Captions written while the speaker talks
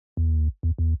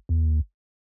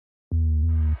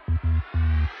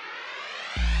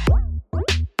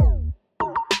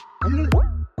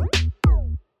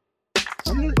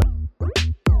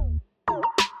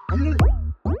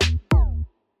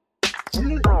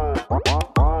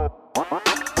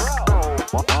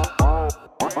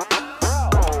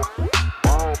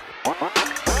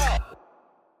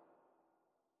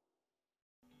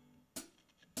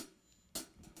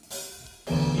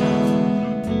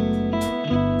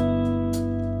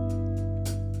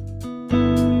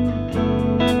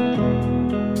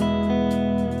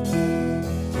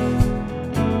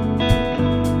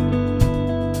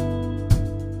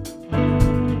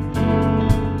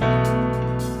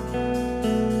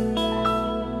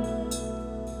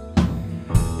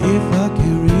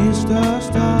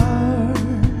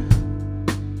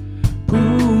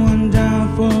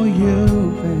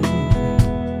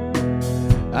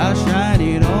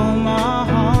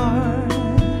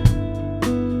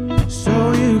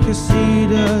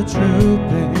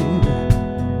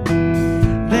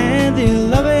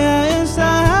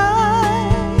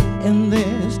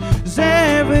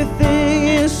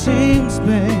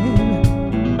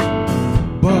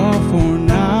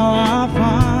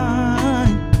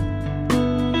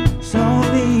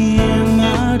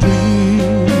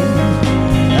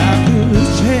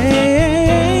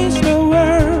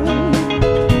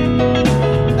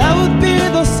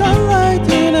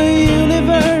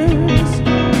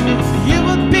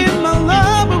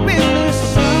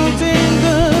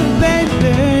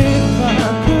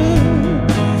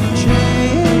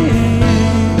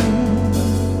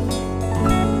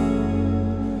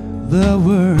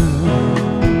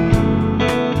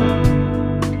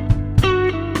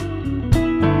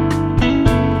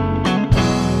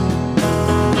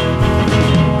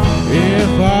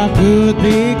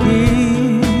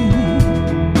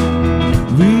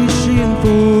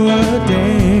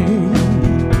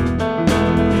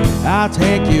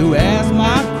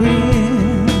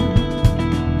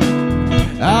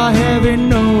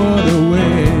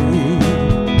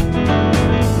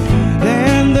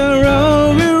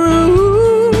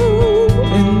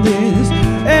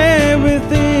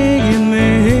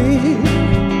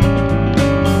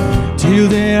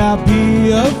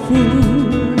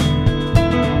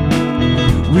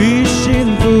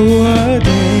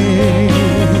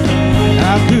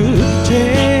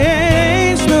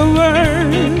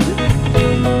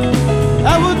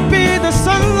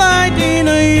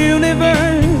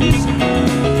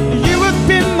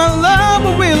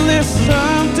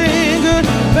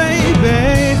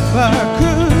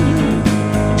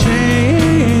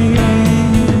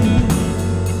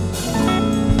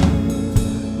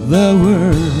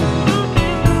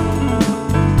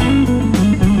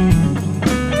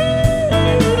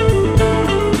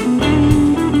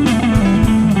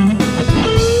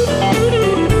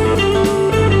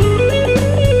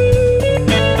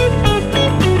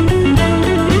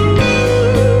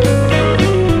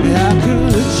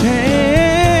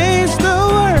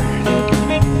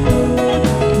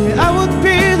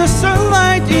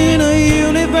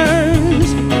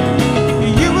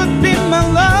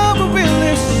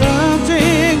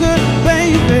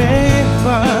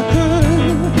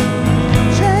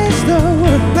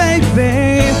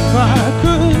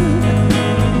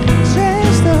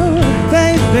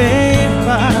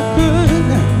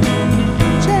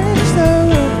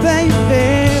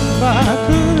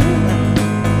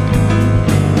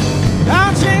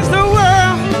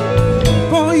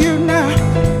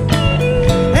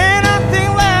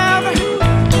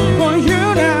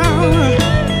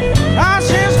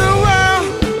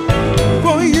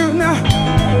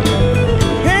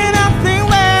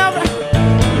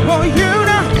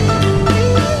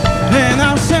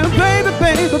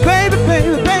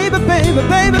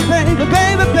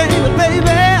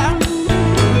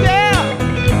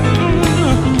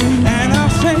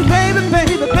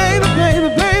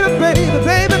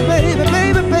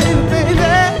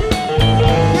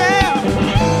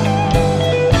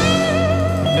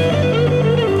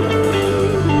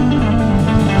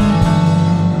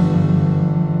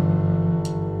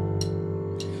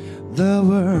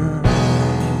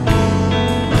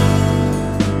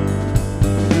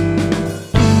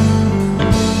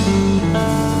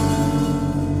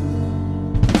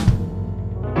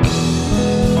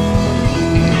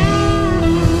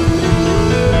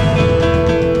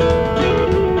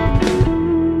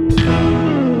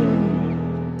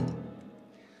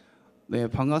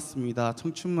반갑습니다.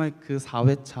 청춘마이크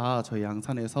 4회차 저희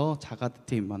양산에서 자가드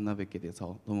팀 만나 뵙게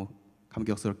돼서 너무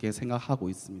감격스럽게 생각하고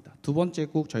있습니다. 두 번째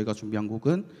곡 저희가 준비한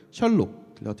곡은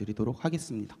셜록 들려드리도록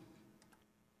하겠습니다.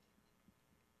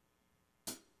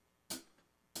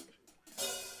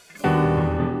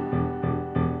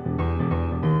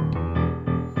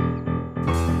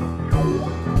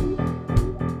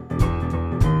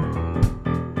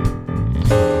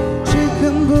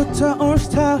 지금부터 all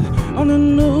stop 어느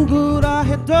누구라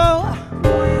해도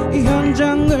이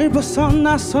현장을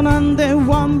벗어나선 안 돼.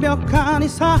 완벽한 이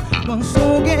사건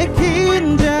속에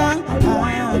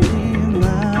긴장하지만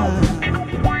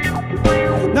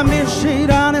난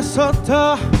밀실 안에서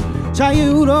더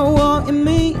자유로워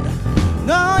이미.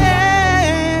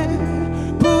 너의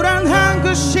불안한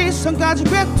그 시선까지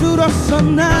꿰뚫었어.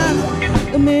 난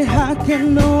은밀하게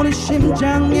노린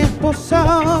심장의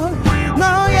보석.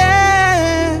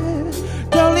 너의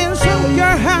떨린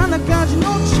숨결 하나까지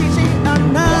놓치지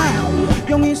않아.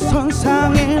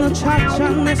 용의선상에 너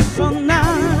찾아냈어.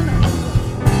 난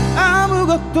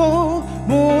아무것도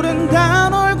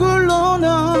모른단 얼굴로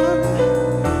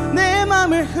넌 내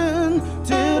맘을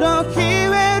흔들어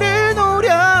기회를 노려.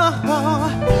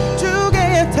 두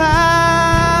개의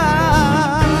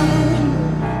달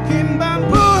긴 밤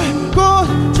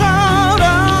불꽃처럼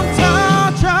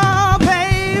터져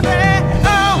baby.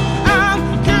 Oh I'm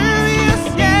curious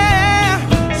yeah.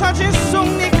 사진 속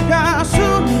네가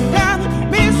순간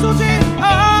미소 짓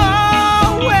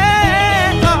oh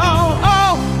yeah. Oh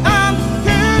oh I'm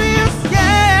curious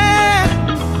yeah.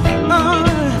 Oh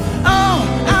oh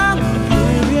I'm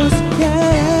curious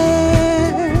yeah.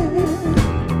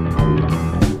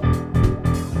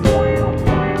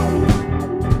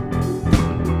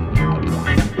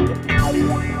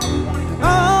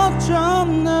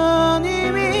 어쩜 넌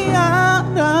이미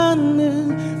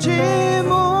알았는지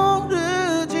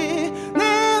모르지.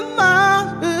 내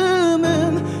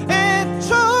마음은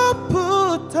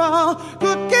애초부터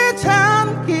굳게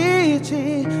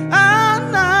잠기지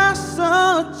않았었지.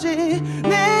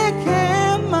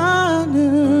 내게만은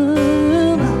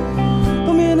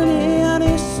고민은 이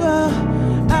안에 있어.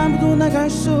 아무도 나갈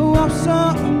수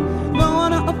없어. 너와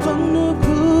나 어떤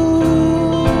누구도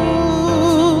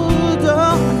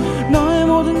너의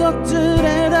모든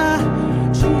것들에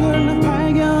다 친구를 난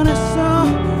발견했어.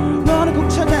 너를 꼭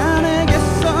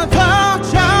찾아내겠어.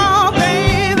 터져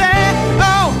baby.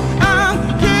 Oh I'm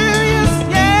curious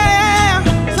yeah.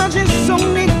 사진 속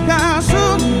네가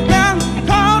순간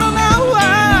걸어나와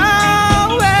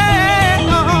yeah.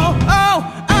 Oh oh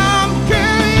I'm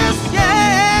curious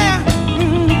yeah.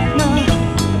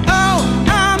 Oh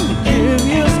I'm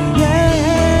curious yeah.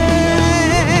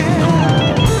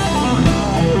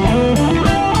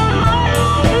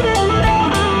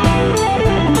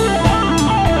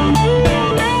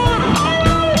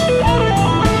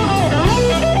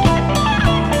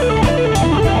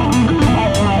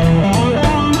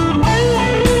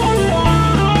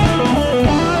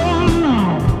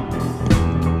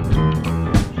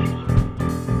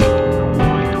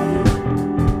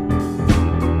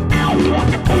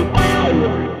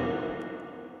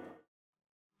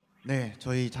 네,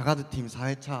 저희 자가드 팀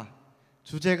 4회차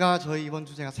주제가 저희 이번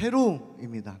주제가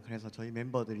새로움입니다. 그래서 저희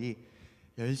멤버들이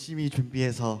열심히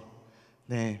준비해서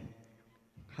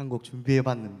한 곡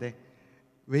준비해봤는데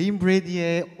웨인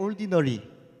브래디의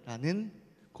Ordinary라는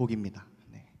곡입니다.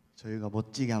 네, 저희가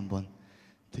멋지게 한번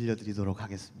들려드리도록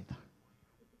하겠습니다.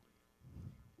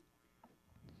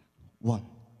 1,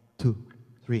 2,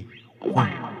 3,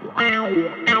 4.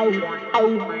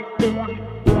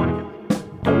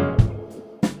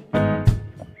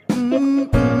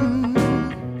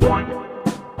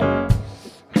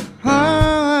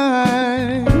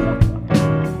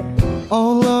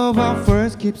 All of our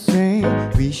friends keep saying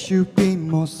we should be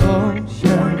more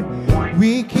social.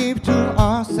 We keep to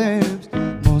ourselves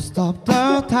most of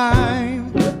the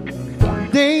time.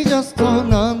 They just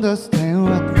don't understand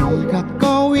what we got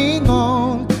going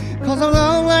on. Cause a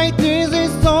love like this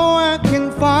is so I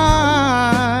can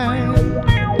find.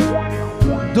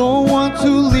 Don't want to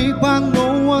live by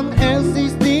no one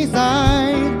else's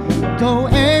design. Though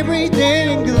every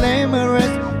day and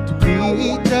glamorous, to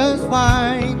me it's just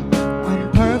fine.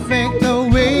 I'm perfect the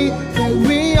way that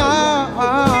we are.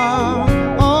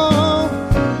 Oh,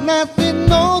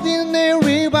 nothing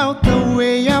ordinary about the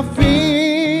way I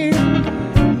feel.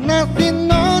 Nothing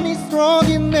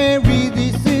extraordinary,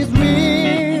 this is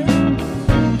real.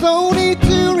 Don't need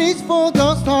to reach for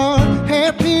the stars.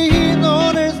 Happy in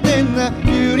understand the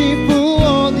beautiful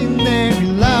ordinary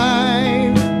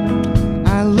life.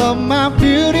 I love my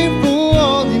beautiful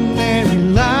ordinary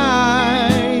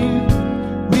life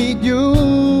with you.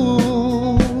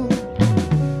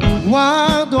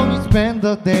 Why don't you spend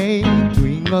the day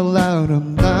doing a lot of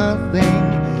nothing?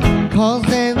 Cause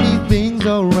anything's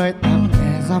alright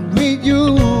as I'm with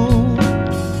you.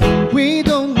 We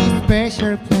don't need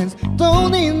special plans,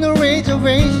 don't need no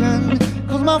reservation.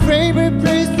 Cause my favorite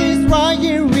place is right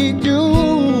here with you.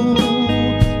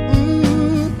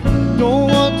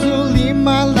 Don't want to live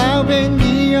my life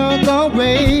any other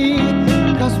way.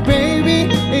 Cause baby,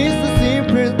 it's the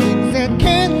simple things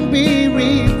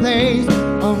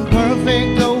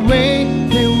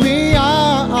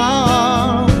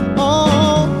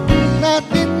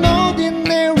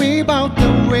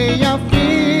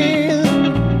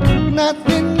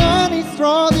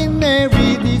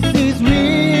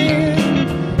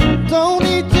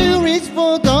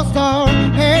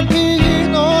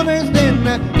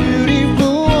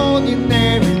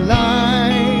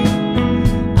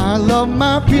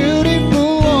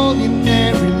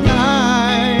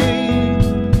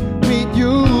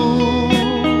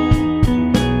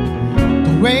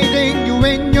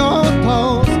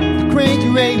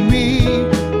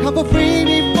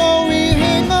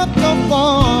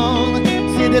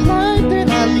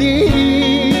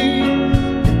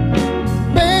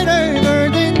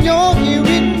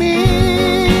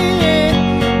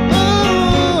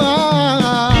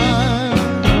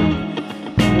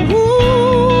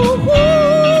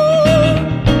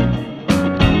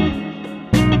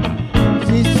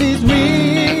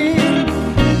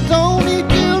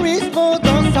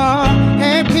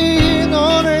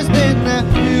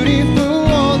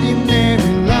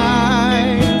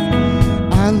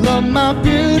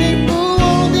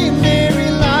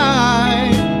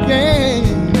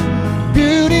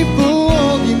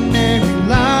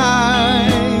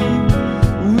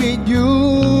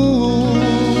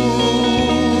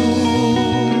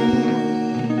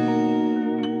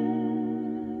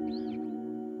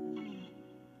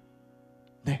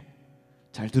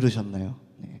잘 들으셨나요?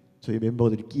 네, 저희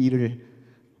멤버들이 끼를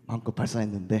마음껏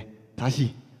발산했는데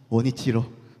다시 원위치로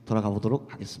돌아가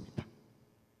보도록 하겠습니다.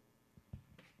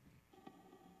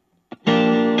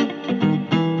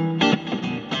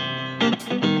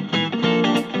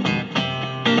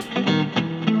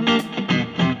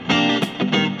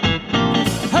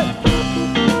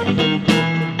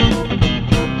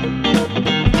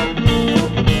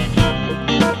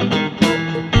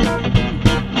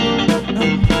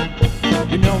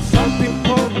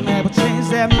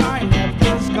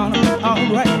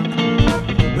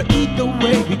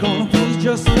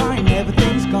 Just fine,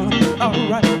 everything's gonna be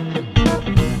alright.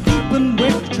 Even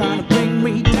when you're trying to bring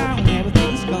me down,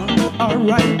 everything's gonna be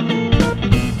alright.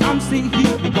 I'm still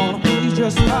here, we're gonna be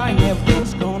just fine,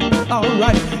 everything's gonna be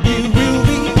alright. It will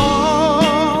be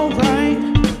alright,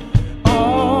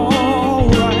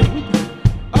 alright,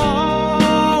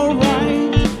 alright,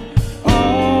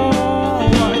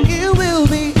 alright. It will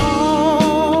be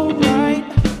alright,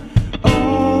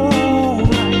 alright,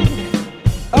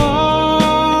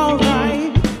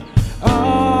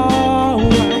 alright.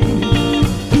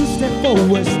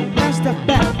 Step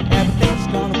back, everything's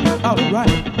gonna be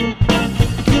alright.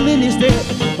 Feeling is dead,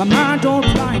 my mind don't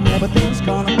lie, everything's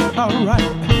gonna be alright.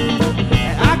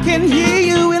 And I can hear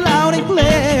you loud and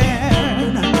clear.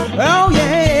 Oh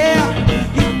yeah,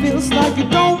 it feels like you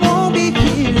don't want me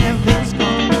here. Everything's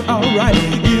gonna be alright.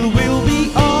 It will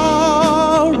be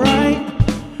alright,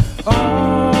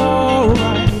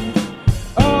 alright,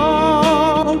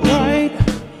 alright,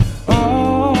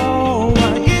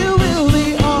 alright. It will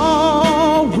be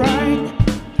alright.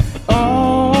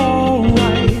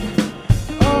 Alright,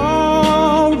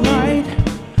 alright,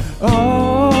 alright.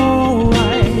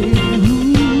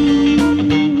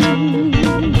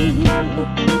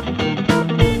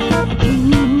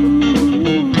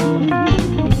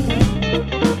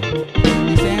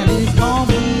 Everything's gonna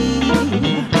be,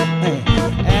 hey,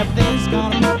 everything's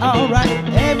gonna be alright.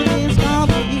 Everything's gonna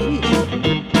be,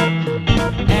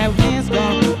 everything's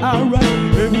gonna be alright.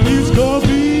 Everything's gonna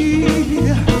be.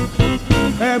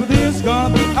 Everything's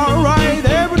gonna be alright.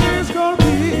 Everything's gonna be.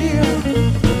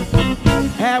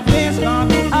 Everything's gonna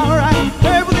be alright.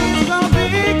 Everything's gonna be.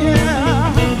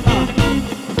 Yeah.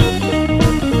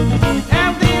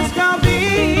 Everything's gonna be.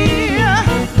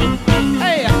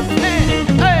 Hey, hey,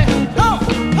 hey, go,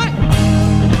 hey.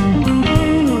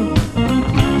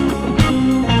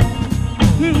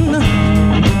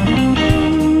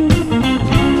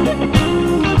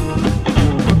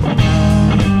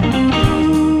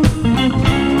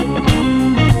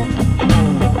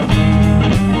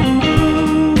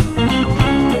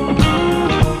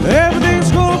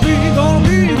 Everything's gonna be, gonna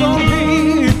be, gonna be.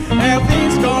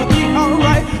 Everything's gonna be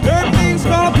alright. Everything's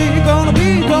gonna be, gonna be,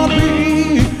 gonna be.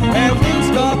 Everything's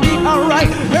gonna be alright.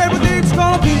 Everything's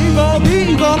gonna be, gonna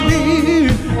be, gonna be.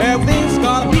 Everything's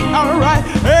gonna be alright.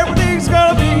 Everything's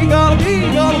gonna be, gonna be,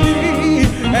 gonna be.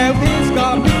 Everything's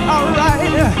gonna be alright.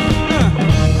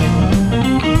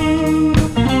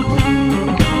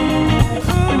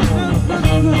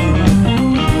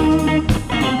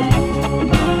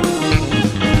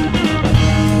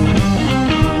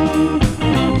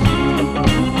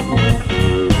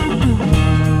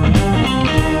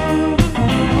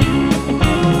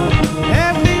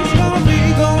 Everything's gonna be,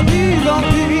 gonna be, gonna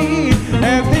be.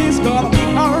 Everything's gonna be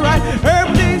alright.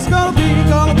 Everything's gonna be,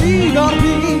 gonna be, gonna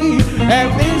be.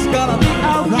 Everything's gonna be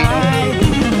alright.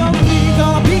 Gonna be,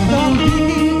 gonna be, gonna be.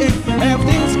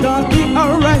 Everything's gonna be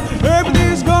alright.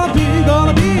 Everything's gonna be,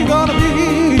 gonna be, gonna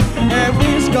be.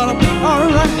 Everything's gonna be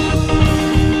alright.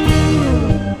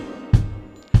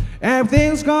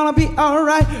 Everything's gonna be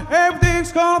alright.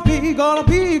 Everything's gonna be, gonna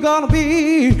be, gonna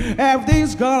be.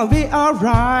 Everything's gonna be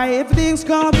alright. Everything's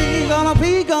gonna be, gonna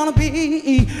be, gonna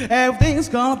be. Everything's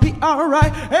gonna be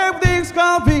alright. Everything's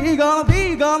gonna be, gonna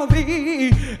be, gonna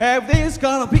be. Everything's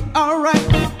gonna be alright.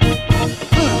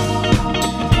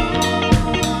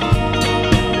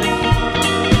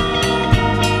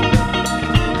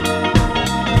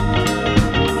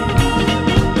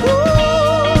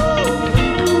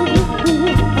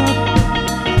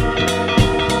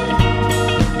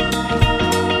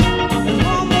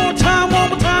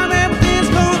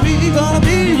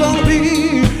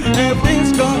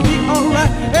 Everything's gonna be alright.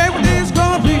 Everything's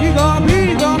gonna be, gonna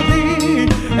be, gonna be.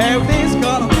 Everything's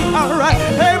gonna be alright.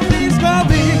 Everything's gonna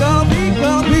be, gonna be,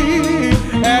 gonna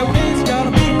be.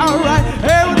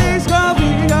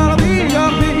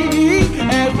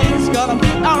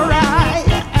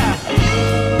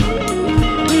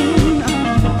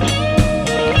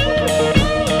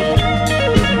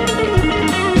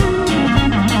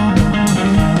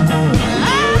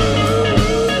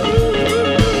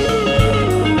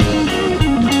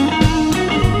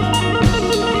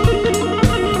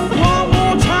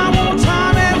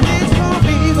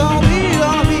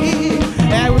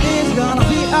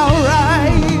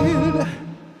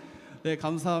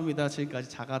 감사합니다.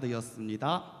 지금까지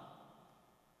자가드였습니다.